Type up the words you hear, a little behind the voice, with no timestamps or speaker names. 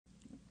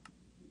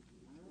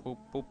Boop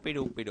boopy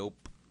doopy doop.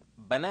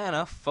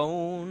 Banana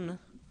phone.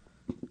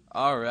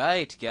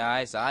 Alright,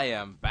 guys, I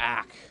am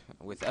back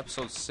with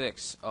episode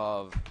 6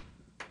 of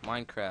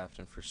Minecraft,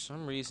 and for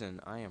some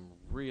reason, I am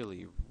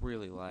really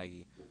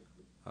laggy.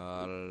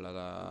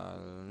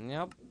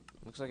 Yep,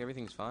 looks like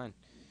everything's fine.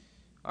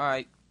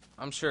 Alright,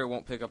 I'm sure it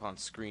won't pick up on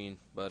screen,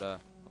 but,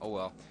 oh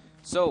well.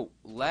 So,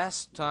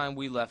 last time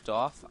we left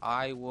off,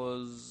 what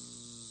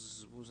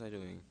was I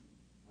doing?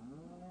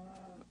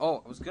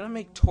 Oh, I was gonna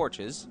make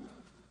torches,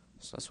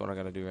 so that's what I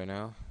gotta do right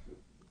now.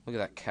 Look at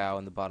that cow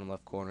in the bottom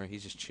left corner,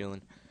 he's just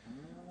chilling.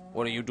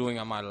 What are you doing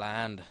on my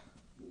land?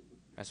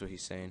 That's what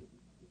he's saying.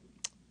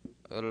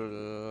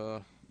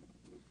 And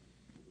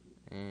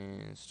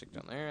stick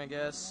down there, I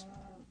guess.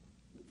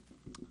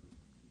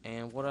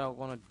 And what I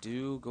want to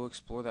do, go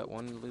explore that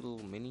one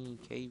little mini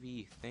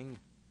cavey thing.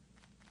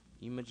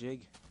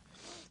 Imajig.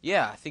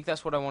 Yeah, I think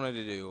that's what I wanted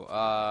to do.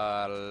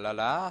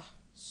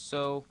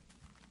 So,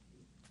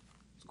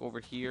 let's go over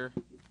here.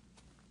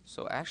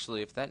 So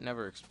actually, if that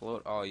never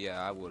exploded, oh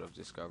yeah, I would have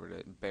discovered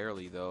it.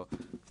 Barely though.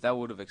 If that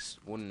wouldn't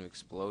have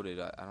exploded,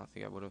 I don't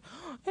think I would have.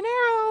 An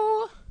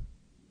arrow!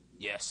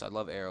 Yes, I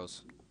love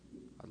arrows.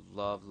 I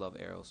love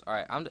arrows. All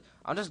right, I'm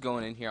just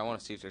going in here. I want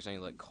to see if there's any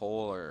like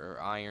coal or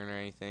iron or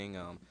anything.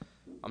 I'm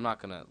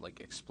not gonna like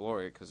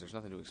explore it because there's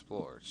nothing to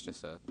explore. It's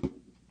just a,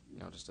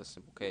 just a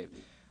simple cave.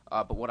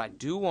 But what I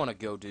do want to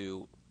go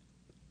do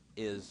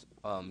is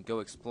go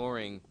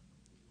exploring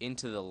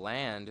into the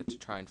land to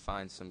try and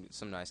find some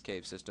nice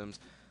cave systems.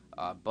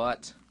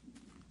 But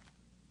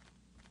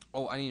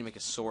I need to make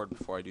a sword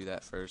before I do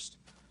that first,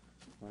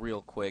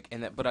 real quick.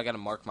 But I gotta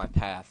mark my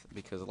path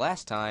because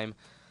last time,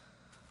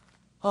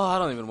 I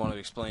don't even want to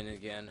explain it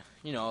again.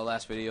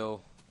 Last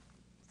video,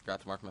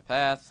 forgot to mark my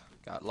path,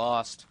 got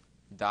lost,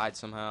 died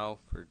somehow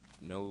for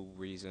no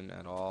reason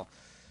at all,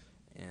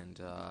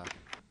 and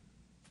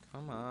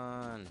come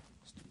on,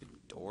 stupid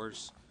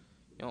doors.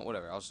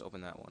 Whatever. I'll just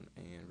open that one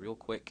and real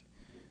quick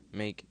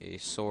make a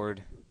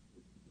sword.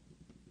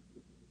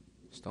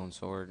 Stone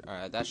sword.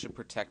 Alright, that should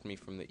protect me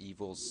from the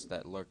evils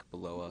that lurk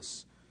below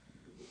us.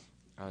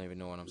 I don't even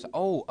know what I'm saying.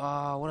 Oh,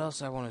 what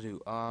else I want to do?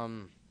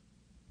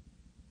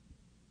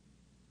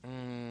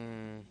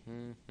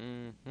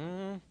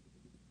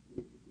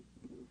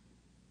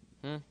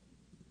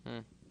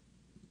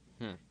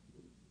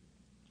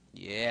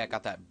 Yeah, I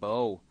got that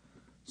bow.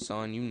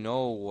 Son, you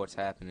know what's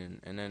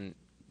happening. And then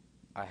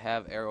I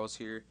have arrows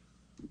here.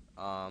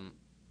 I'll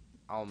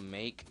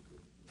make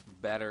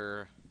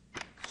better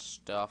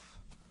stuff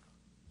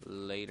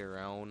later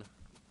on.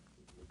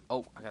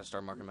 Oh, I gotta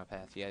start marking my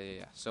path.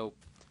 Yeah. So,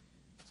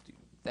 let's do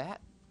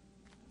that.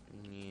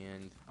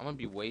 And I'm gonna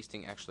be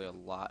wasting actually a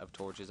lot of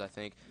torches, I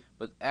think.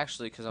 But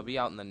actually, because I'll be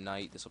out in the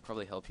night, this will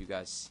probably help you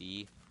guys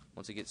see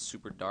once it gets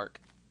super dark.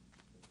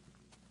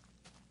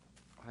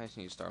 I just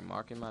need to start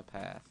marking my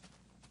path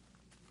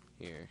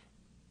here.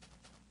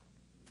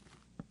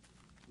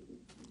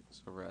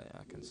 So right,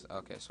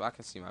 so I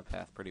can see my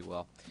path pretty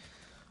well.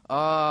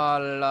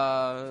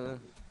 So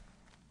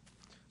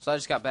I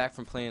just got back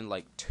from playing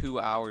like 2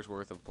 hours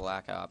worth of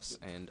Black Ops,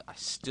 and I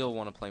still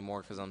want to play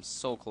more because I'm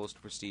so close to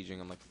prestiging.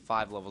 I'm like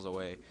 5 levels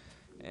away,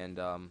 and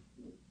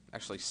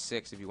actually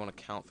 6 if you want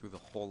to count through the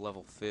whole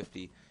level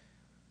 50.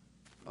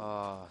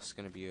 It's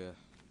gonna be a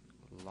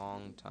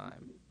long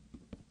time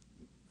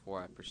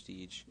before I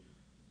prestige.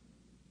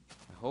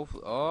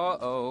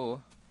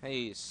 Hopefully,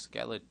 hey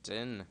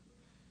skeleton.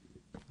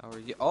 How are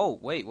you? Oh,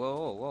 wait,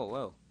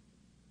 whoa.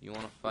 You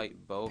want to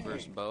fight bow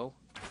versus bow?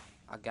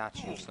 I got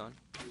you, son.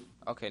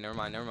 Okay, never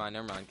mind.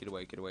 Get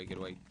away.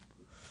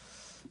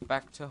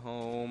 Back to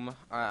home.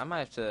 Alright, I might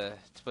have to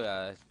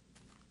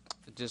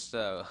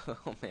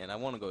oh man, I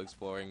want to go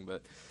exploring,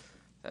 but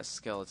that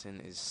skeleton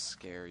is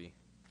scary.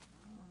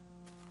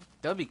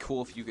 That'd be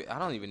cool if you could, I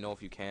don't even know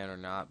if you can or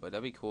not, but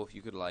that'd be cool if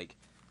you could, like,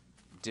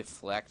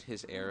 deflect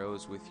his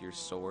arrows with your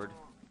sword.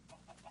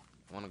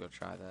 I want to go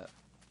try that.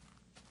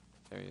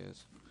 There he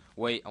is.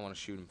 Wait, I want to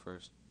shoot him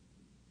first.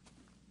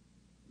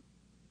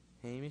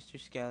 Hey, Mr.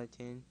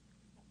 Skeleton.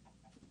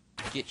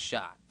 Get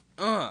shot.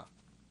 Right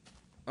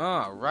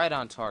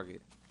on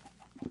target.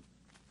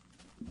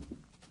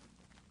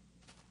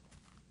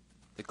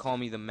 They call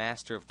me the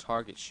master of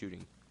target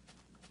shooting.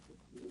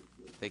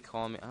 They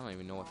call me, I don't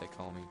even know what they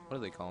call me. What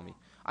do they call me?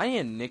 I need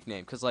a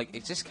nickname, because, like,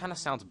 it just kind of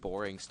sounds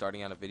boring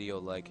starting out a video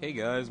like, hey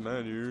guys,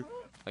 man here.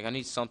 Like, I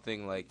need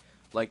something like,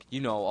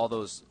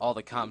 all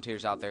the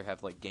commentators out there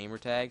have, like, gamer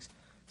tags.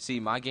 See,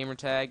 my gamer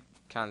tag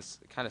kind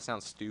of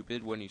sounds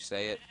stupid when you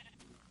say it.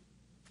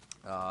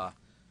 Like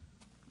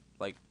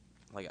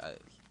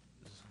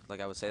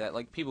I would say that.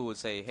 Like, people would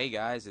say, hey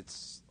guys,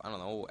 it's, I don't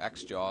know,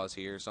 X-Jaws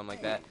here, or something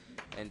like that.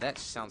 And that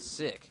sounds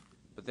sick.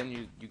 But then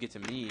you get to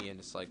me, and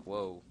it's like,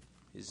 whoa,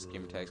 his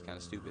gamer tag's kind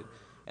of stupid.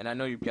 And I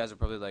know you guys are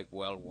probably like,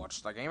 well, what's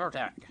the gamer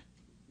tag?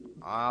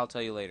 I'll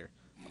tell you later.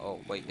 Oh,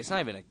 wait, it's not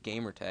even a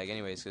gamer tag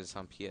anyways, because it's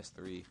on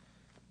PS3.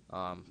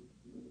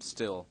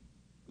 Still.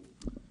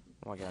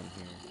 What do I got in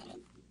here?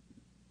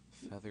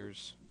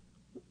 Feathers.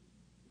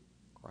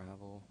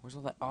 Gravel. Where's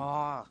all that?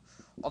 Ah,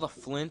 all the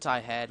flint I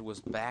had was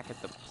back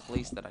at the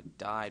place that I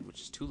died,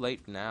 which is too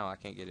late now. I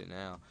can't get it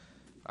now.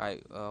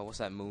 Alright, what's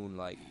that moon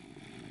like?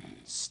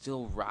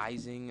 Still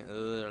rising?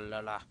 La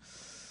la.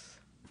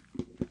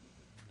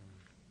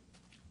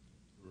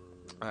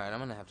 Alright, I'm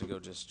gonna have to go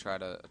just try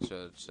to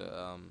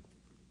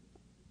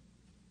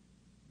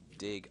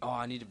dig. Oh,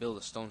 I need to build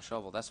a stone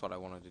shovel. That's what I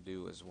wanted to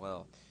do as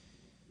well.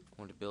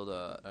 I wanted to build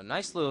a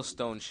nice little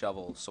stone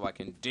shovel so I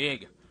can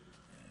dig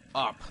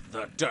up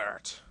the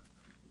dirt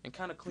and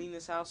kind of clean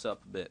this house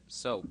up a bit.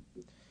 So,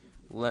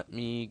 let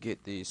me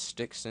get these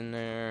sticks in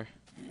there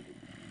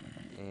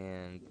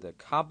and the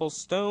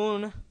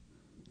cobblestone.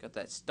 Got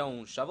that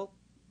stone shovel.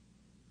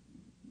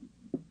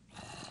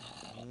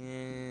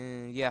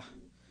 And yeah.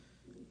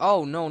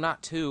 Oh, no,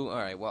 not two.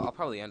 Alright, well, I'll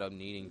probably end up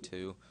needing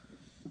two.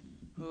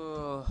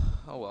 Oh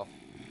well.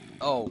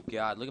 Oh,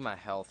 God, look at my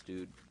health,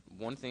 dude.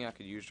 One thing I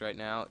could use right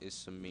now is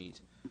some meat.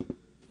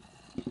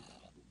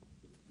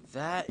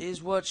 That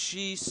is what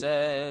she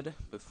said.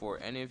 Before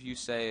any of you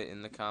say it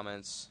in the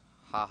comments,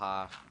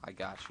 haha, I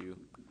got you.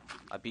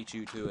 I beat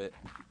you to it.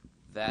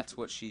 That's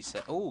what she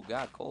said. Oh,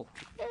 God, coal.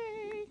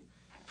 Yay!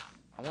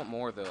 I want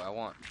more, though. I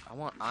want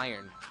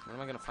iron. Where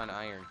am I going to find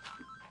iron?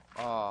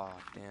 Oh,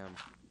 damn.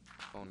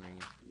 Phone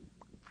ringing.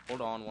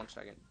 Hold on 1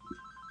 second.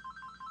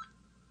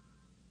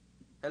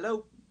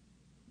 Hello?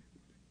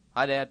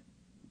 Hi, Dad.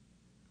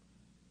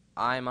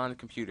 I'm on the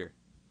computer.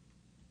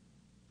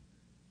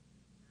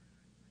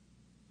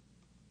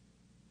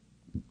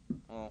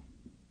 Oh,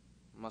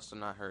 must have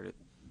not heard it.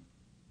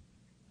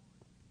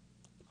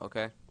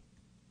 Okay.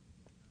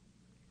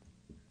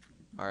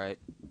 Alright.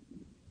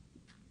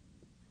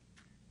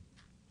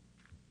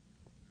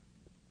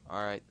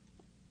 Alright.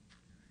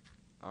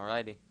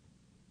 Alrighty.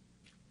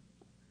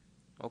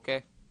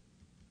 Okay.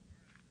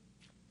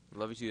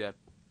 Love you too, Dad.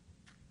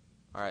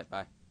 Alright,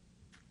 bye.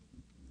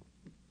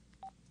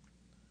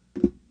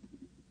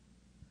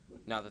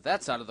 Now that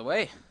that's out of the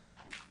way,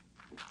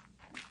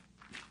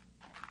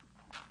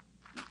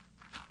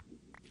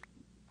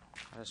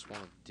 I just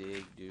want to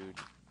dig, dude.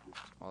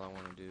 That's all I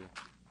want to do.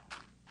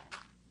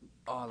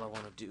 All I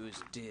want to do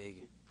is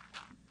dig.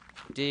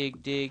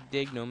 Dig, dig,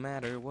 dig, no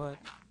matter what.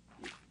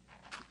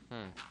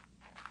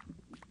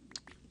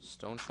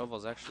 Stone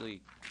shovel's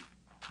actually,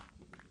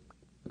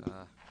 you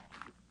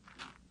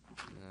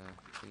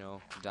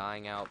know,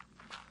 dying out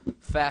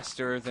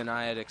faster than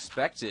I had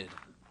expected.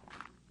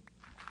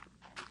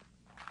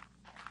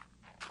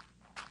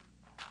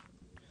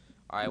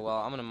 Alright, well,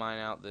 I'm gonna mine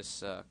out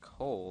this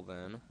coal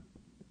then.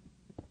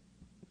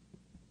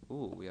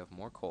 Ooh, we have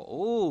more coal.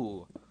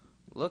 Ooh,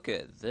 look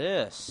at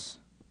this.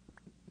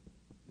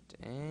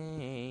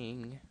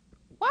 Dang.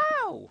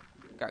 Wow!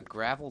 Got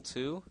gravel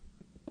too.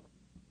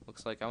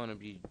 Looks like I'm gonna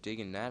be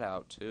digging that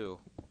out too.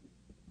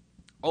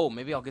 Oh,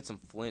 maybe I'll get some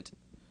flint,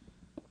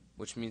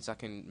 which means I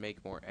can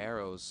make more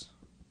arrows.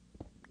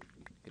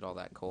 Get all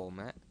that coal,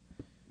 Matt.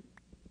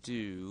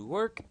 Do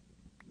work.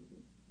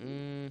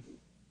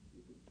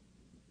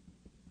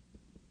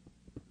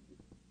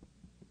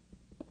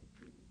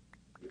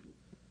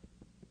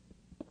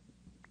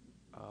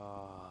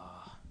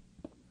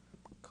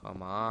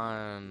 Come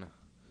on.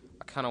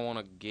 I kind of want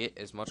to get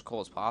as much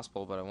coal as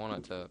possible, but I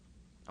want to,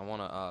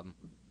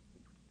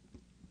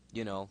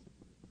 you know,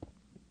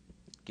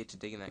 get to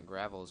digging that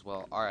gravel as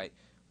well. Alright,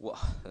 well,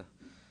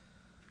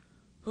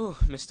 whew,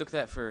 mistook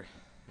that for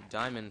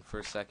diamond for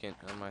a second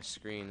on my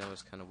screen. That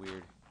was kind of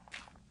weird.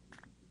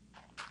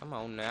 Come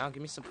on now,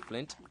 give me some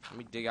flint. Let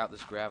me dig out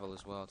this gravel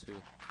as well, too.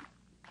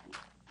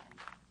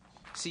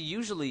 See,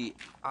 usually,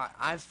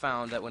 I've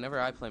found that whenever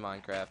I play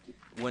Minecraft,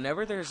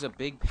 whenever there's a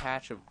big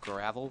patch of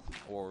gravel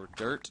or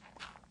dirt,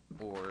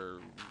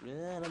 or,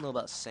 I don't know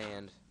about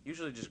sand,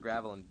 usually just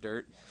gravel and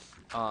dirt,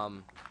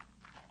 ugh,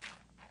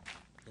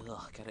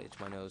 gotta itch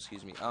my nose,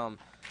 excuse me,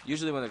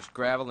 usually when there's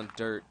gravel and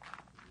dirt,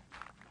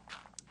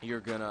 you're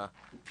gonna,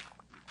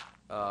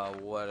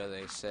 what do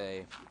they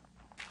say,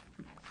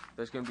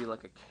 there's gonna be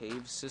like a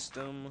cave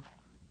system,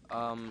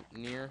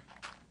 near,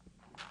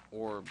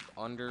 or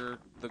under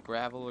the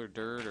gravel or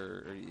dirt,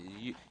 or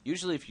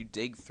usually if you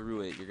dig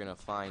through it, you're gonna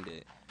find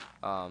it.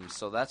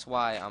 So that's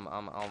why I'm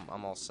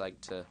all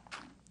psyched to,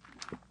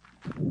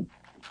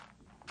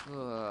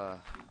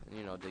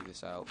 you know, dig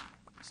this out.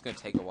 It's gonna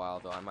take a while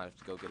though. I might have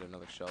to go get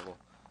another shovel.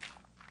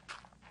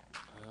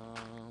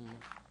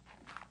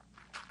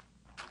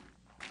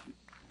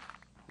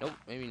 Nope,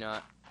 maybe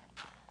not.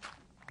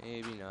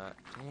 Maybe not.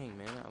 Dang,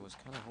 man, I was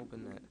kind of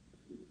hoping that,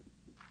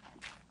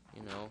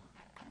 you know,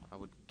 I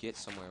would get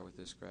somewhere with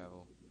this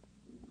gravel.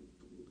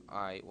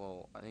 Alright,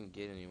 well, I didn't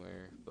get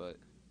anywhere, but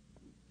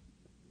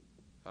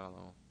I don't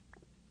know.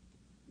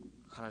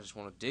 I kind of just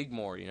want to dig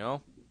more, you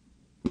know?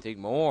 Dig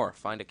more.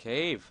 Find a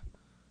cave.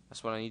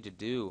 That's what I need to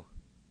do.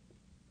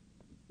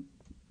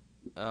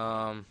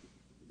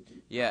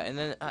 Yeah, and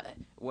then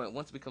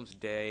once it becomes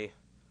day,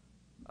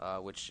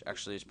 which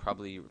actually is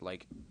probably,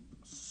 like,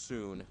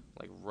 soon,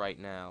 like right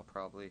now,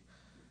 probably,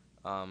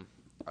 I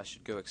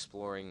should go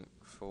exploring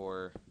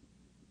for,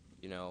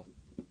 you know,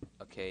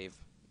 a cave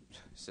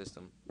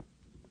system.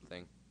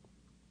 thing.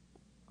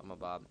 I'm a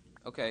Bob.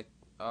 Okay.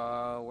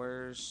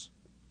 Where's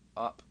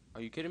up?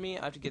 Are you kidding me?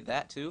 I have to get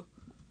that too?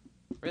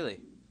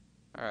 Really?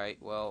 Alright,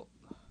 well,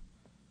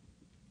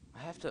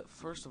 I have to,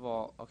 first of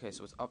all, okay,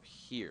 so it's up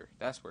here.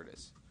 That's where it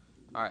is.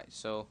 Alright,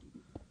 so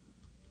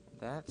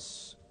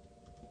that's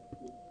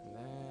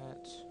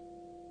that.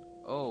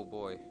 Oh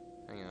boy,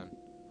 hang on.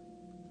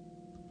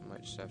 I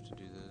might just have to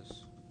do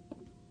this.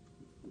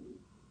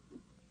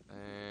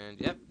 And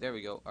yep, there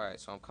we go. Alright,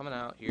 so I'm coming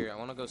out here. I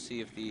want to go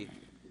see if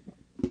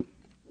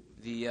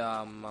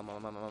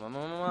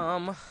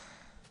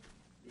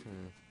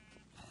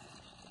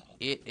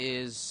it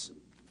is,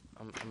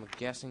 I'm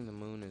guessing the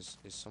moon is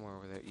somewhere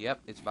over there.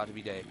 Yep, it's about to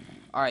be day.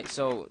 Alright,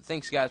 so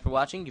thanks guys for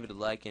watching. Give it a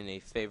like and a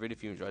favorite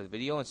if you enjoyed the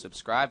video, and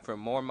subscribe for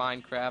more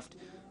Minecraft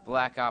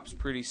Black Ops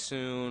pretty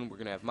soon. We're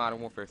going to have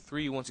Modern Warfare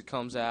 3 once it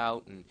comes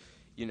out, and,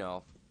 you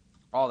know,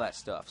 all that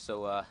stuff.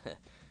 So,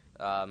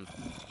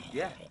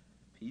 yeah,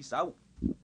 peace out.